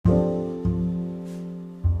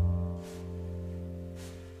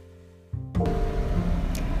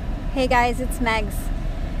Hey guys, it's Megs.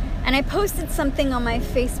 And I posted something on my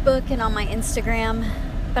Facebook and on my Instagram,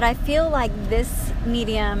 but I feel like this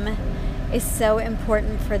medium is so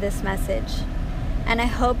important for this message. And I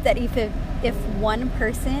hope that if one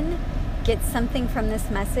person gets something from this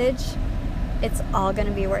message, it's all going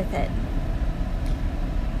to be worth it.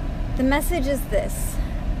 The message is this.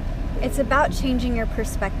 It's about changing your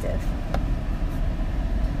perspective.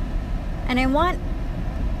 And I want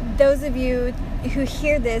those of you who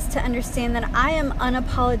hear this to understand that I am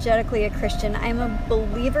unapologetically a Christian. I am a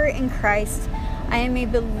believer in Christ. I am a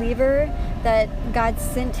believer that God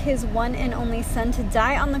sent His one and only Son to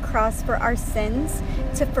die on the cross for our sins,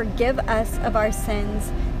 to forgive us of our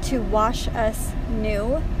sins, to wash us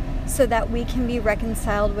new, so that we can be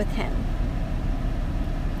reconciled with Him.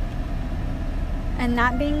 And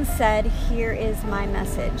that being said, here is my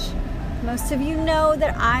message. Most of you know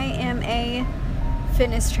that I am a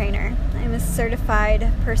fitness trainer. I'm a certified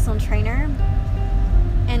personal trainer.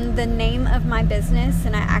 And the name of my business,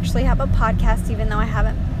 and I actually have a podcast even though I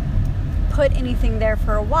haven't put anything there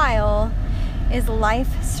for a while, is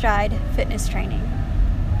Life Stride Fitness Training.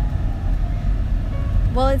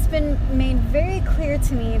 Well, it's been made very clear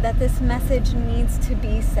to me that this message needs to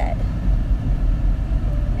be said.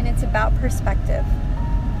 And it's about perspective.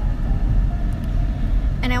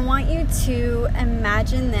 And I want you to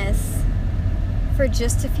imagine this for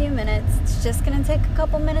just a few minutes. It's just going to take a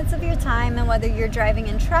couple minutes of your time, and whether you're driving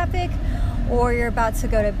in traffic, or you're about to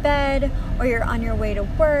go to bed, or you're on your way to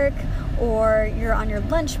work, or you're on your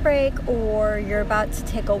lunch break, or you're about to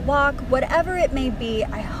take a walk, whatever it may be,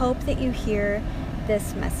 I hope that you hear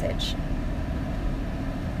this message.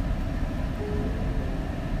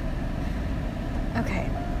 Okay.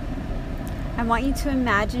 I want you to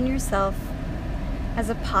imagine yourself as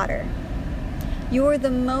a potter. You are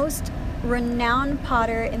the most renowned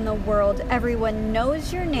potter in the world. Everyone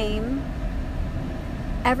knows your name.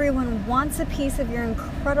 Everyone wants a piece of your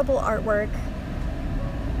incredible artwork.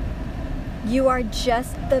 You are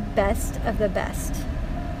just the best of the best.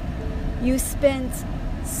 You spent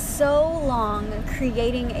so long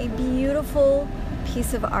creating a beautiful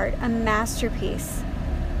piece of art, a masterpiece.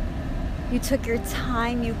 You took your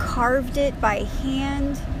time, you carved it by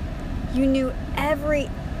hand. You knew every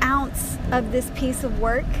ounce of this piece of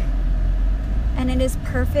work, and it is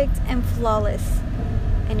perfect and flawless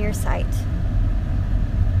in your sight.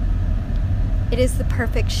 It is the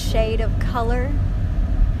perfect shade of color.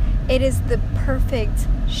 It is the perfect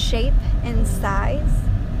shape and size.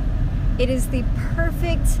 It is the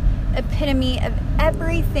perfect epitome of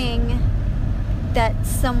everything that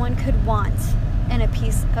someone could want in a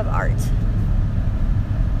piece of art.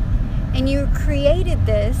 And you created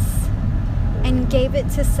this and gave it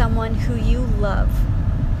to someone who you love.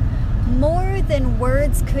 More than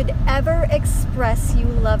words could ever express you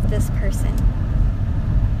love this person.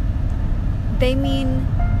 They mean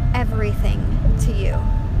everything to you.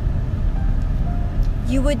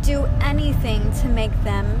 You would do anything to make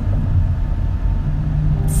them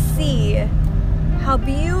see how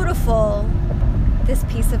beautiful this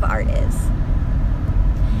piece of art is.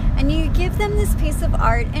 And you give them this piece of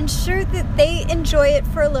art, ensure that they enjoy it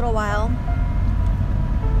for a little while.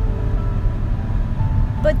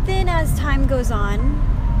 But then as time goes on,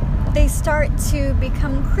 they start to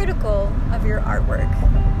become critical of your artwork.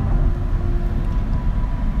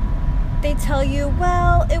 They tell you,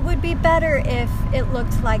 well, it would be better if it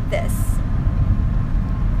looked like this.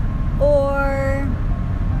 Or,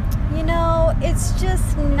 it's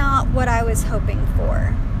just not what I was hoping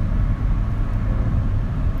for.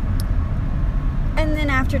 And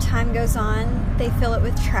then after time goes on, they fill it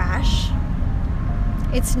with trash.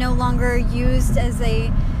 It's no longer used as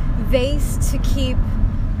a vase to keep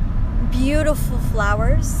beautiful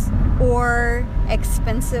flowers or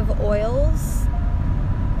expensive oils.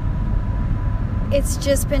 It's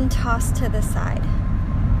just been tossed to the side.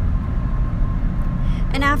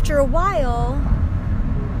 And after a while,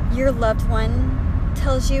 your loved one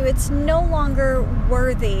tells you it's no longer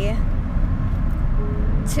worthy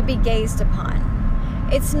to be gazed upon.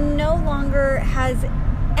 It's no longer has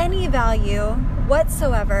any value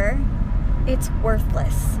whatsoever. It's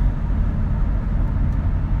worthless.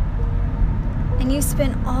 And you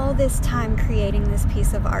spent all this time creating this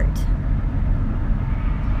piece of art.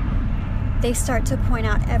 They start to point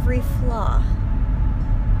out every flaw.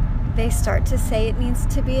 They start to say it needs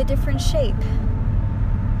to be a different shape.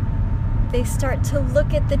 They start to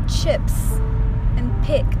look at the chips and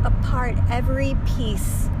pick apart every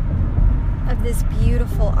piece of this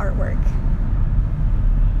beautiful artwork.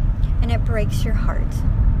 And it breaks your heart.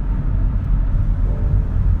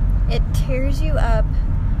 It tears you up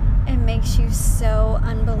and makes you so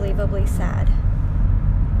unbelievably sad.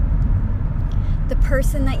 The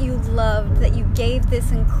person that you loved, that you gave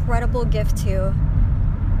this incredible gift to,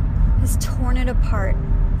 has torn it apart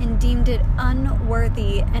and deemed it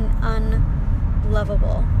unworthy and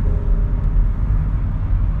unlovable.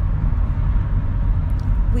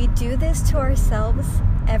 We do this to ourselves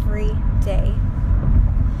every day.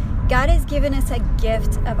 God has given us a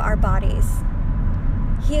gift of our bodies.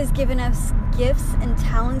 He has given us gifts and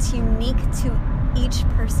talents unique to each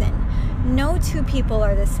person. No two people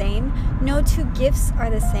are the same. No two gifts are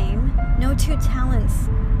the same. No two talents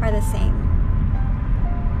are the same.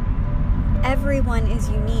 Everyone is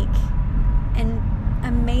unique and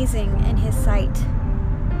amazing in His sight.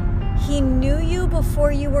 He knew you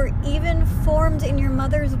before you were even formed in your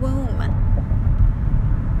mother's womb.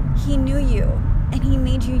 He knew you, and He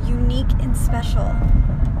made you unique and special.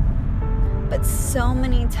 But so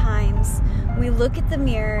many times we look at the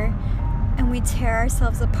mirror and we tear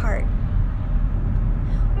ourselves apart.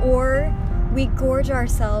 Or we gorge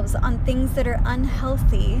ourselves on things that are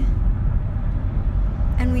unhealthy,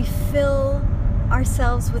 and we fill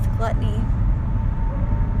ourselves with gluttony.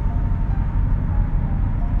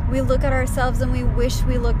 We look at ourselves and we wish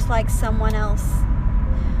we looked like someone else.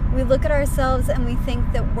 We look at ourselves and we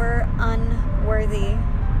think that we're unworthy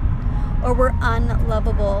or we're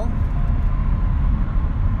unlovable.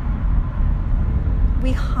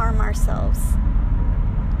 We harm ourselves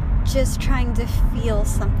just trying to feel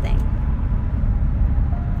something.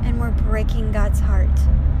 And we're breaking God's heart.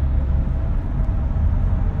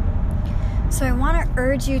 So I want to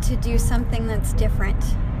urge you to do something that's different.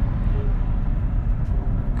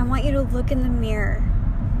 I want you to look in the mirror,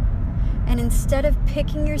 and instead of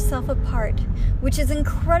picking yourself apart, which is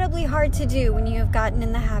incredibly hard to do when you have gotten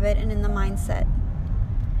in the habit and in the mindset,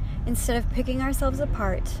 instead of picking ourselves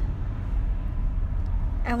apart,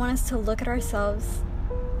 I want us to look at ourselves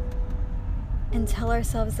and tell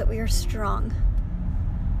ourselves that we are strong,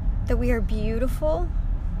 that we are beautiful,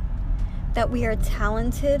 that we are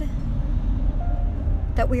talented,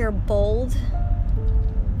 that we are bold,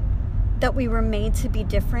 that we were made to be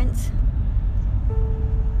different,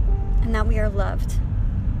 and that we are loved.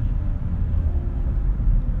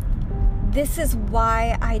 This is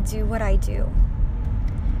why I do what I do.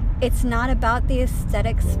 It's not about the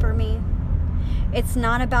aesthetics for me. It's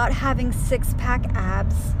not about having six-pack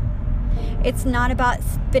abs. It's not about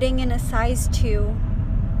fitting in a size 2.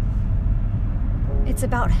 It's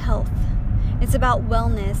about health. It's about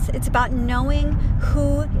wellness. It's about knowing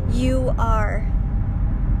who you are.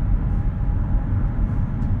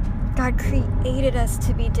 God created us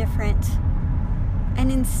to be different.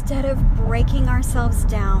 And instead of breaking ourselves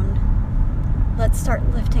down, let's start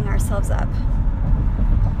lifting ourselves up.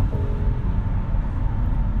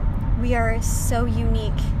 We are so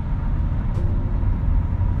unique.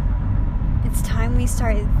 It's time we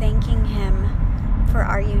start thanking Him for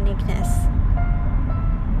our uniqueness.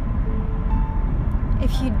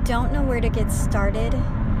 If you don't know where to get started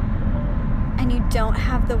and you don't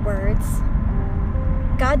have the words,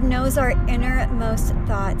 God knows our innermost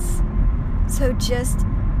thoughts. So just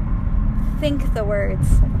think the words,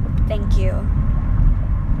 thank you.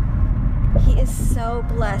 He is so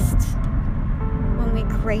blessed when we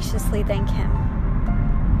graciously thank Him.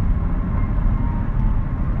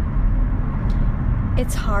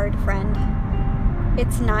 It's hard, friend.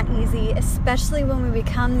 It's not easy, especially when we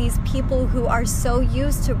become these people who are so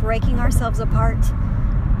used to breaking ourselves apart.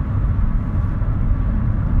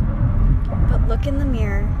 But look in the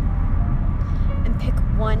mirror and pick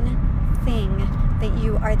one thing that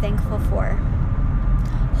you are thankful for.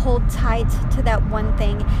 Hold tight to that one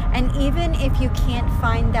thing, and even if you can't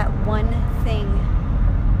find that one thing,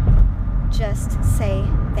 just say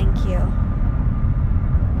thank you.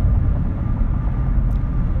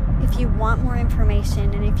 If you want more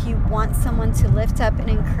information and if you want someone to lift up and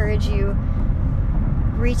encourage you,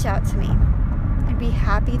 reach out to me. I'd be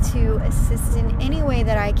happy to assist in any way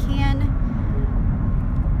that I can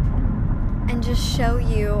and just show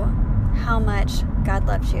you how much God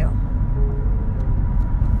loves you.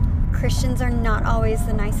 Christians are not always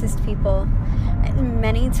the nicest people, and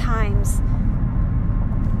many times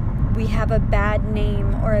we have a bad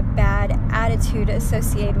name or a bad attitude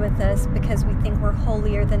associated with us because we think we're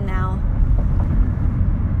holier than thou.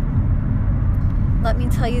 Let me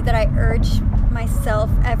tell you that I urge myself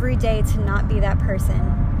every day to not be that person.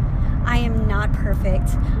 I am not perfect.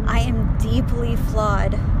 I am deeply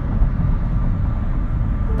flawed.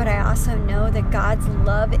 But I also know that God's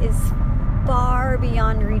love is far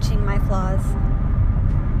beyond reaching my flaws.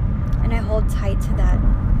 And I hold tight to that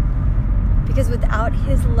Because without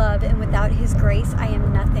His love and without His grace, I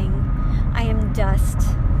am nothing. I am dust.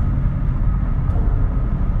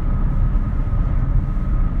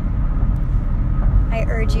 I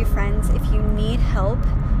urge you, friends, if you need help,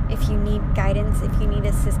 if you need guidance, if you need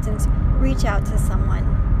assistance, reach out to someone.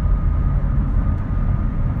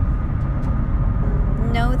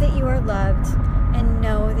 Know that you are loved and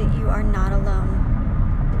know that you are not alone.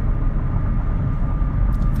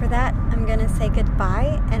 For that, I'm going to say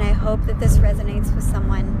goodbye, and I hope that this resonates with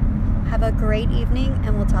someone. Have a great evening,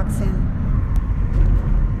 and we'll talk soon.